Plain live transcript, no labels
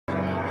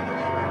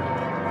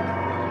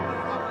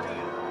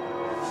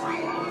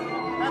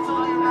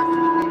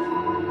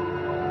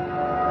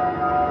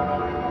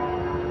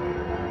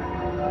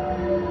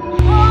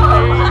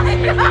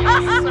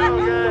So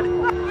good.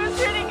 It's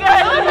pretty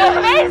good. Look at his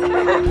face.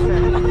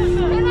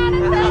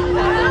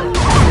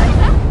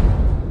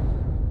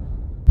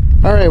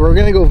 All right, we're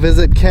gonna go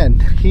visit Ken.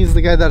 He's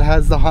the guy that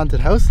has the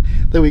haunted house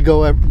that we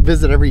go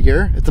visit every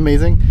year. It's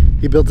amazing.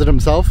 He builds it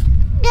himself.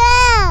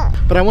 Yeah.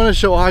 But I want to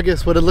show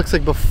August what it looks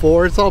like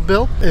before it's all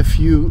built. If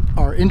you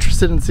are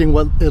interested in seeing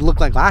what it looked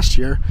like last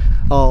year,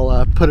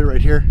 I'll put it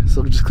right here.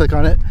 So just click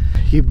on it.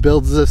 He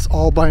builds this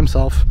all by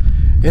himself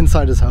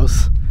inside his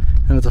house.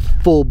 And it's a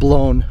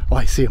full-blown, oh,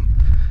 I see him.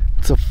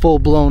 It's a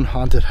full-blown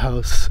haunted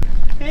house.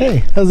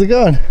 Hey, how's it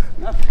going?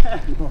 Not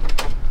bad.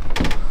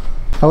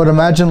 I would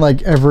imagine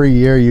like every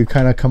year you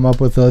kind of come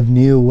up with a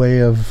new way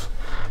of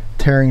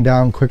tearing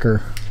down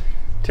quicker.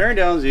 Tearing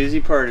down is the easy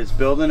part. It's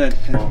building it.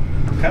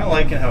 I'm kind of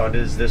liking how it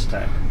is this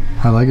time.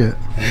 I like it.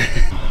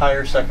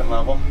 Higher second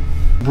level.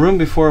 Room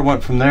before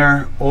went from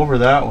there over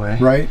that way.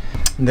 Right.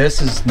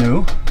 This is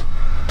new.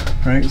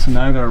 Right, so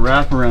now I've got to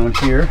wrap around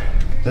here.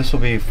 This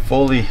will be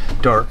fully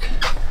dark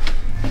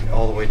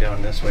all the way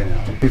down this way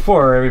now.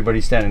 Before,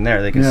 everybody's standing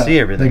there, they can see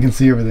everything. They can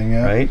see everything,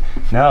 yeah. Right?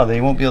 Now they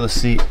won't be able to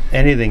see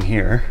anything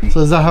here.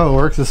 So is that how it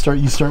works? You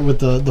start with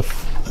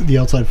the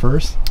outside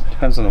first?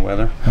 Depends on the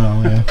weather.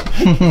 Oh yeah.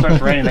 It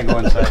starts raining, then go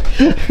inside.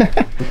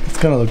 It's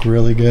gonna look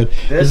really good.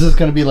 This is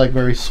gonna be like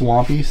very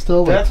swampy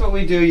still? That's what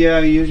we do, yeah.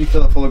 We usually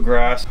fill it full of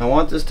grass. I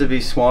want this to be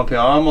swampy.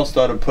 I almost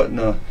thought of putting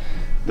that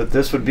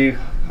this would be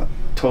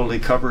totally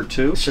covered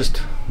too. It's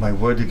just my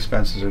wood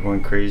expenses are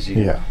going crazy.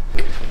 Yeah.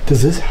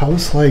 Does this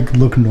house like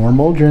look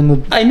normal during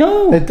the? I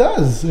know it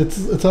does. It's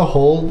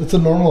a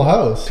normal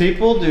house.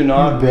 People do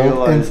not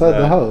realize inside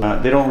the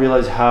house. They don't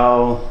realize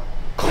how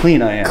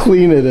clean I am.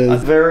 Clean it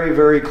is. Very,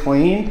 very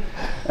clean.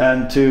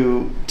 And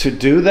to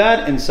do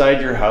that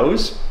inside your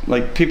house,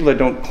 like people that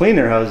don't clean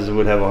their houses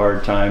would have a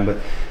hard time. But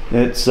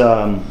it's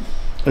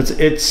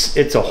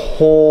a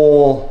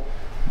whole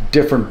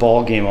different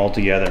ball game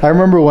altogether. I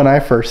remember when I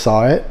first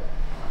saw it,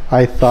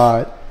 I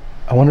thought,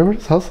 I wonder what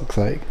this house looks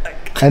like.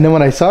 And then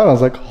when I saw it, I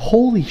was like,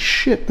 holy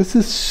shit, this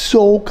is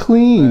so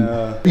clean.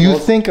 You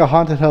think a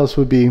haunted house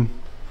would be...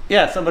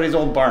 Yeah, somebody's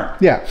old barn.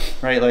 Yeah.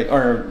 Right, like,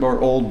 or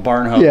old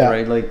barn house,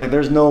 right? Like,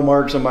 there's no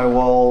marks on my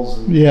walls.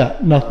 And, yeah,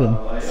 nothing.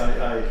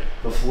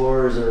 The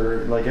floors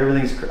are, like,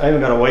 everything's, I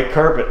even got a white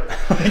carpet.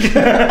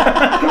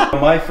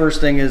 My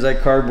first thing is I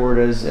cardboard,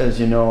 as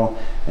you know.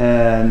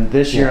 And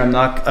this year I'm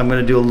going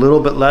to do a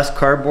little bit less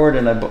cardboard,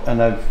 and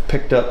I've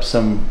picked up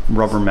some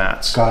rubber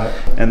mats. Got it.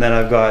 And then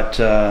I've got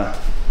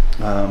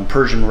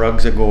Persian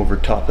rugs that go over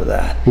top of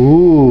that.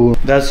 Ooh.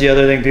 That's the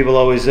other thing people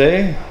always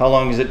say. How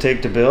long does it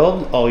take to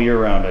build? All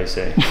year round, I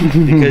say.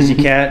 Because you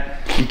can't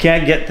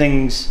get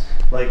things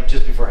like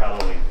just before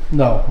Halloween.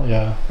 No,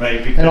 yeah.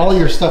 Right. And all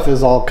your stuff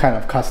is all kind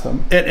of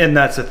custom. And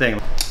that's the thing.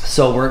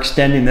 So we're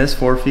extending this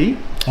 4 feet.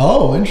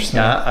 Oh, interesting.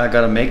 Yeah, I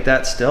got to make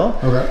that still.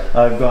 Okay.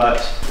 I've got.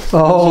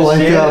 Oh,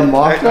 like a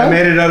mock-up? I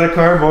made it out of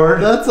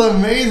cardboard. That's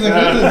amazing. You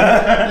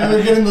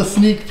were getting the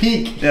sneak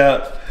peek.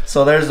 Yeah.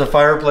 So there's the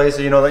fireplace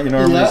that you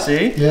normally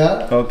see.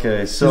 Yeah.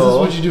 Okay. So. Is this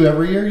what you do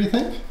every year, you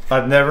think?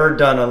 I've never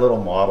done a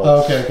little model.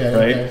 Oh, okay.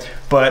 Right. Okay.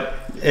 But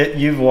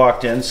you've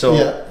walked in, so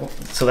yeah.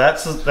 So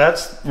that's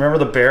remember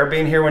the bear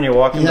being here when you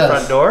walk in the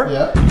front door.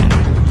 Yeah.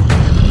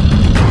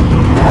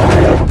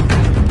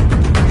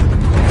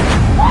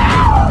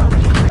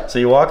 So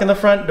you walk in the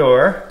front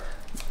door.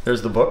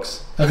 There's the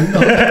books.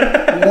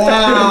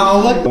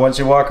 Wow! Look. Once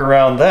you walk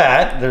around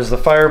that, there's the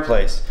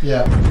fireplace.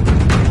 Yeah.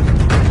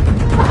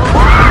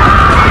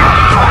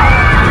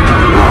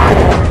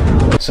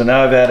 So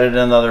now I've added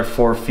another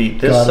 4 feet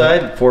this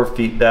side, 4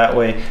 feet that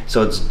way,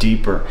 so it's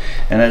deeper.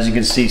 And as you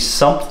can see,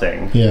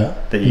 something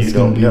that you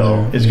don't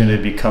know is going to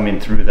be coming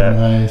through that.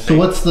 Nice. So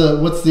what's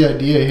the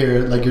idea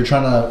here? Like are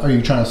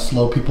you trying to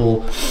slow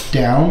people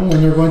down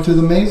when they're going through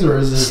the maze, or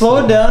is it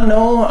slow it down?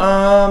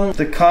 No.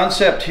 The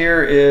concept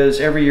here is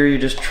every year you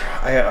just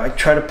I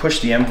try to push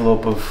the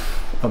envelope of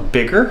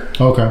bigger.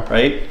 Okay.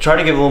 Right. Try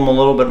to give them a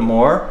little bit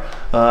more.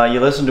 You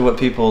listen to what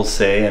people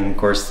say, and of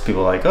course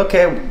people are like,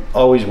 okay,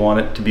 always want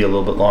it to be a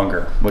little bit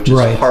longer, which is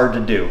hard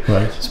to do.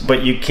 Right. But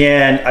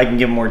I can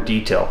give more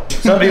detail.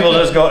 Some people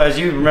just go, as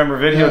you remember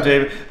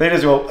videotape, they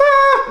just go,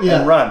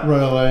 and run.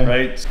 Right away.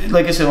 Right.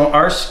 Like I said,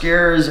 our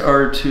scares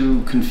are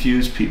to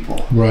confuse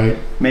people. Right.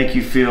 Make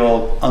you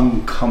feel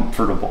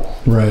uncomfortable.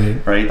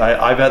 Right. Right.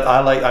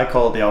 I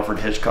call it the Alfred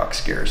Hitchcock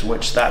scares,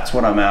 which that's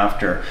what I'm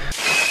after.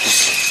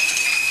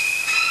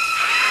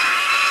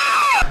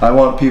 I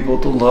want people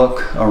to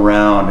look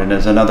around, and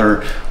as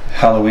another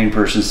Halloween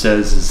person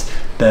says, is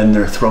then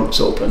their throats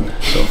open.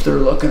 So if they're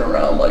looking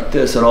around like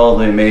this at all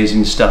the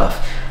amazing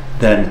stuff,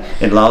 then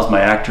it allows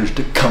my actors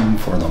to come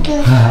for them.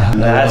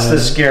 That's the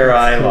scare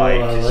I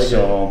like.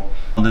 So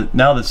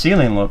now the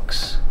ceiling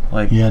looks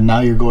like now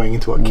you're going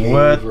into a cave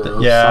or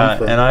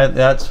something. And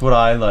that's what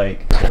I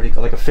like. What do you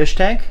call, like a fish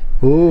tank?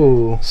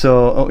 Ooh.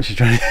 So she's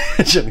trying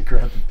to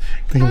grab the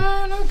thing. We're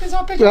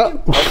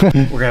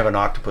gonna have an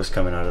octopus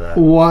coming out of that.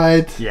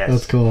 What? Yes.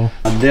 That's cool.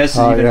 And this is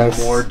even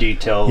more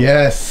detailed.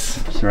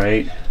 Yes.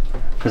 Right.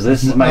 Because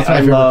this is my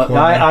favorite corner.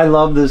 I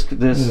love this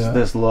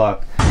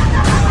look.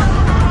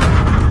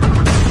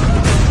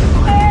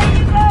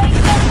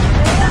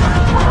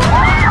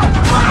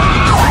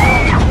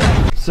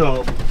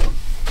 So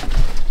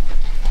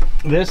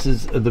this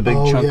is the big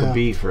chunk of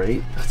beef,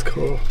 right? That's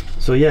cool.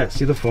 So yeah,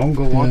 see the foam?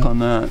 Go walk on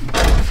that.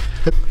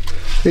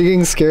 Are you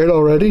getting scared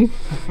already?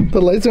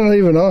 The lights are not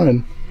even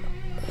on.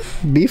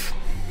 Beef?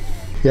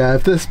 Yeah,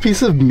 if this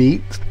piece of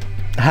meat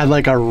had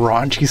like a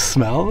raunchy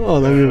smell,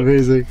 oh, that'd be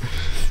amazing.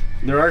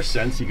 There are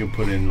scents you can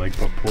put in, like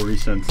potpourri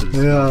scents.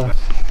 Yeah.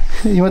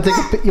 You want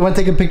to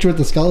take a picture with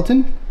the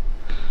skeleton?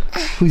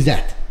 Who's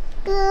that?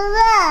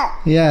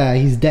 Yeah,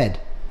 he's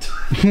dead.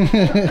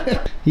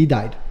 He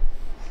died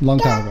long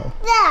time ago.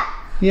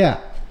 Yeah.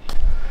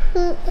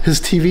 His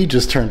TV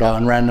just turned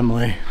on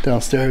randomly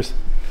downstairs.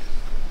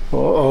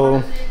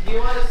 Uh-oh. Do you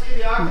want to see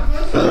the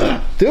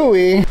octopus? Do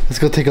we? Let's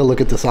go take a look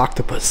at this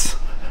octopus.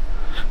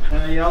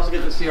 You also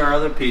get to see our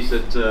other piece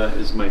that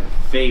is my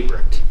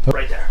favorite.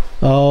 Right there.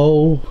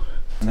 Oh.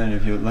 And then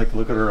if you like,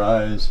 look at her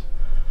eyes.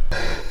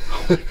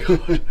 Oh my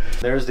god.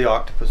 There's the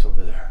octopus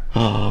over there.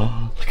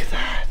 Oh, look at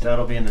that.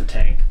 That'll be in the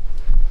tank.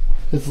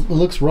 It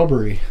looks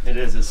rubbery. It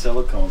is. It's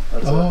silicone.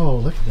 That's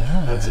look at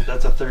that.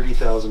 That's a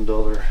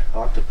 $30,000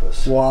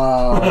 octopus.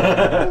 Wow.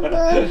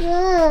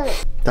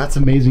 That's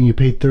amazing. You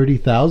paid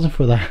 $30,000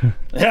 for that.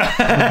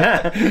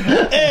 Yeah.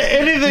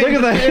 Anything. Look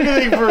at that.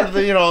 Anything for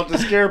to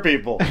scare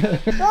people.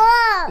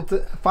 It's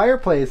a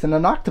fireplace and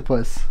an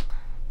octopus.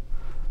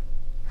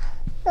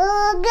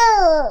 And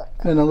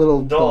a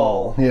little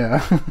doll.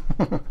 Yeah.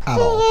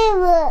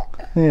 Owl.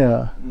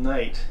 Yeah.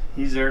 Night.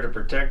 He's there to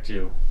protect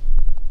you.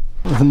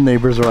 The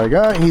neighbors are like,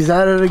 oh, he's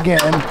at it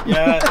again.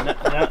 Yeah,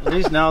 at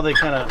least now they're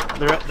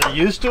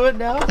used to it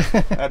now.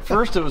 At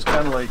first it was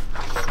kind of like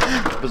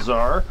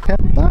bizarre.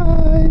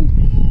 Bye.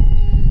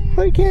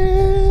 Bye,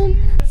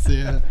 Ken.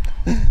 See ya.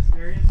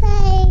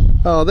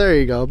 Oh, there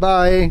you go.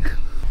 Bye.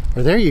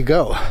 Or there you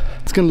go.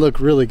 It's gonna look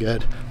really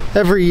good.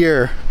 Every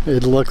year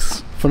it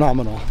looks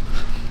phenomenal.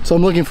 So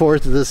I'm looking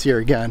forward to this year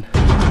again.